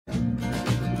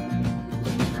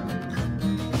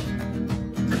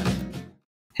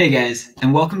Hey guys,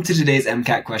 and welcome to today's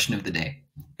MCAT question of the day.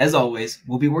 As always,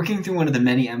 we'll be working through one of the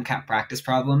many MCAT practice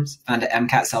problems found at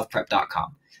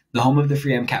MCATselfprep.com, the home of the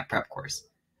free MCAT prep course.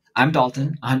 I'm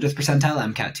Dalton, a 100th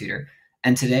percentile MCAT tutor,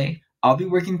 and today I'll be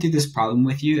working through this problem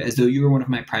with you as though you were one of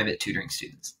my private tutoring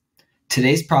students.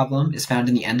 Today's problem is found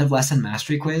in the end of lesson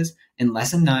mastery quiz in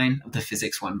lesson 9 of the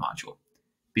Physics 1 module.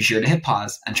 Be sure to hit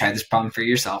pause and try this problem for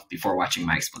yourself before watching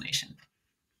my explanation.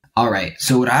 Alright,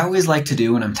 so what I always like to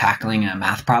do when I'm tackling a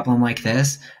math problem like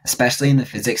this, especially in the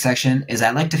physics section, is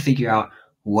I like to figure out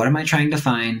what am I trying to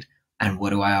find and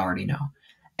what do I already know.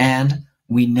 And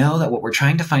we know that what we're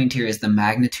trying to find here is the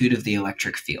magnitude of the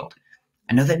electric field.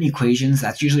 I know that in equations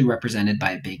that's usually represented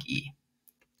by a big E.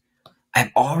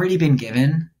 I've already been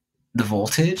given the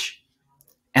voltage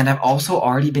and I've also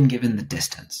already been given the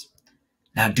distance.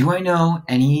 Now, do I know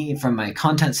any, from my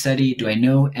content study, do I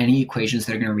know any equations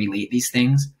that are going to relate these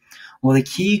things? Well, the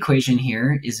key equation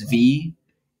here is V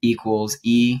equals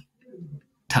E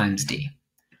times D.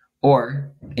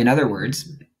 Or, in other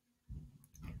words,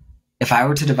 if I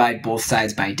were to divide both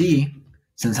sides by D,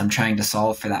 since I'm trying to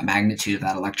solve for that magnitude of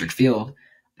that electric field,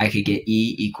 I could get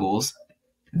E equals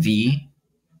V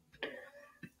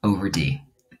over D.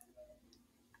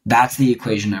 That's the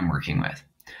equation I'm working with.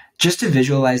 Just to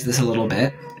visualize this a little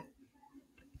bit,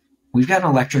 we've got an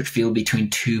electric field between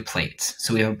two plates.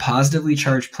 So we have a positively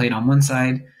charged plate on one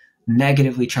side,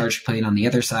 negatively charged plate on the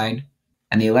other side,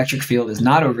 and the electric field is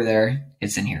not over there,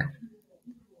 it's in here.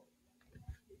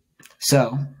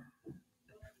 So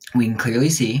we can clearly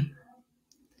see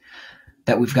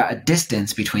that we've got a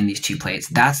distance between these two plates.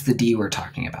 That's the D we're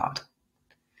talking about.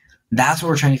 That's what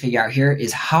we're trying to figure out here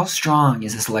is how strong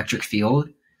is this electric field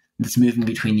that's moving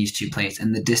between these two plates,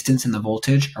 and the distance and the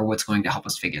voltage are what's going to help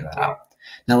us figure that out.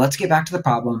 Now let's get back to the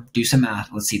problem, do some math,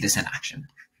 let's see this in action.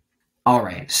 All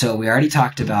right, so we already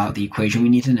talked about the equation we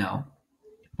need to know,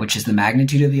 which is the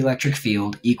magnitude of the electric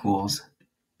field equals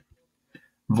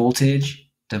voltage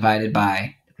divided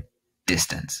by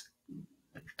distance.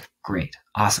 Great,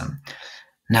 awesome.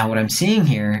 Now what I'm seeing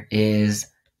here is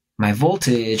my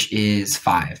voltage is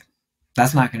 5.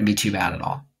 That's not going to be too bad at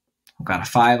all. We've got a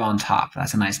 5 on top.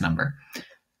 That's a nice number.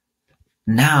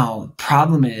 Now,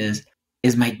 problem is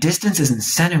my distance is in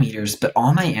centimeters, but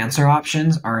all my answer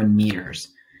options are in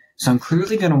meters. So I'm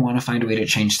clearly going to want to find a way to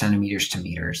change centimeters to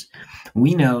meters.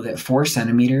 We know that 4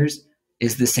 centimeters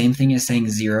is the same thing as saying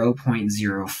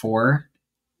 0.04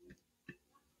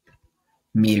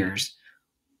 meters.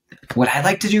 What I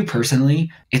like to do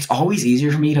personally, it's always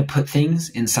easier for me to put things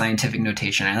in scientific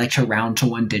notation. I like to round to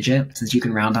 1 digit, since you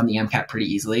can round on the MCAT pretty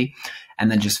easily,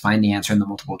 and then just find the answer in the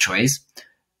multiple choice.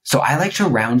 So I like to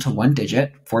round to 1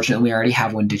 digit. Fortunately, we already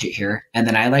have 1 digit here. And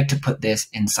then I like to put this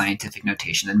in scientific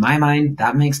notation. In my mind,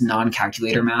 that makes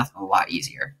non-calculator math a lot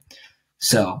easier.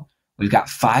 So we've got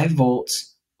 5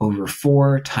 volts over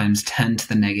 4 times 10 to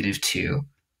the negative 2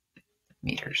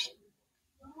 meters.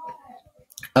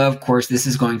 Of course, this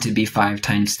is going to be 5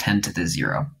 times 10 to the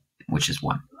 0, which is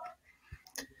 1.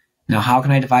 Now, how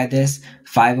can I divide this?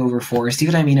 5 over 4. See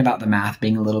what I mean about the math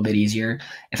being a little bit easier?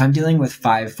 If I'm dealing with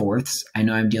 5/4, I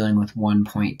know I'm dealing with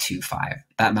 1.25.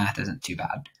 That math isn't too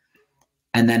bad.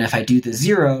 And then if I do the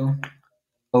 0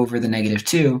 over the negative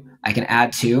 2, I can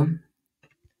add 2.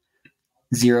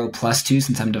 0 plus 2,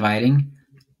 since I'm dividing.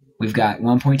 We've got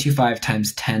 1.25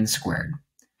 times 10 squared,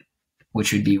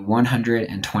 which would be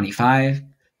 125.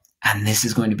 And this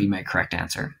is going to be my correct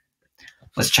answer.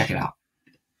 Let's check it out.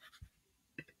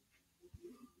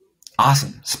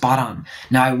 Awesome, spot on.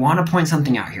 Now I want to point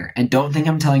something out here, and don't think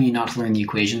I'm telling you not to learn the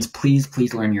equations.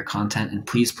 Please learn your content, and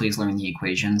please learn the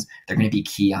equations. They're going to be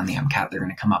key on the MCAT. They're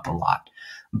going to come up a lot.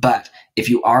 But if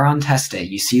you are on test day,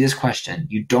 you see this question,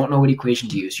 you don't know what equation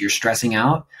to use, you're stressing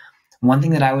out, one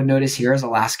thing that I would notice here as a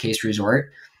last case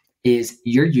resort is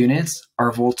your units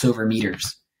are volts over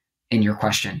meters in your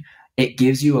question. It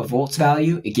gives you a volts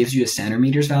value, it gives you a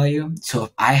centimeters value. So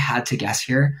if I had to guess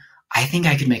here, I think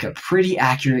I could make a pretty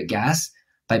accurate guess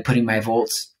by putting my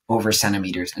volts over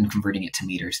centimeters and converting it to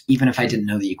meters, even if I didn't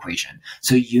know the equation.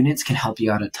 So units can help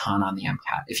you out a ton on the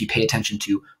MCAT if you pay attention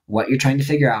to what you're trying to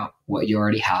figure out, what you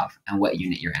already have, and what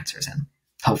unit your answer is in.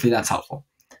 Hopefully that's helpful.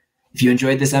 If you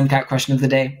enjoyed this MCAT question of the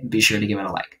day, be sure to give it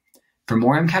a like. For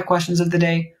more MCAT questions of the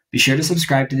day, be sure to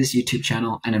subscribe to this YouTube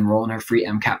channel and enroll in our free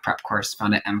MCAT prep course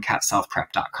found at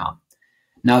MCATselfprep.com.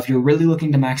 Now, if you're really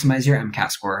looking to maximize your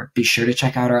MCAT score, be sure to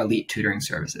check out our elite tutoring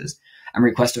services and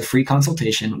request a free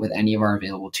consultation with any of our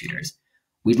available tutors.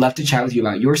 We'd love to chat with you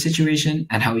about your situation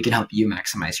and how we can help you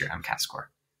maximize your MCAT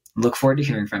score. Look forward to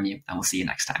hearing from you, and we'll see you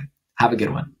next time. Have a good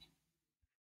one.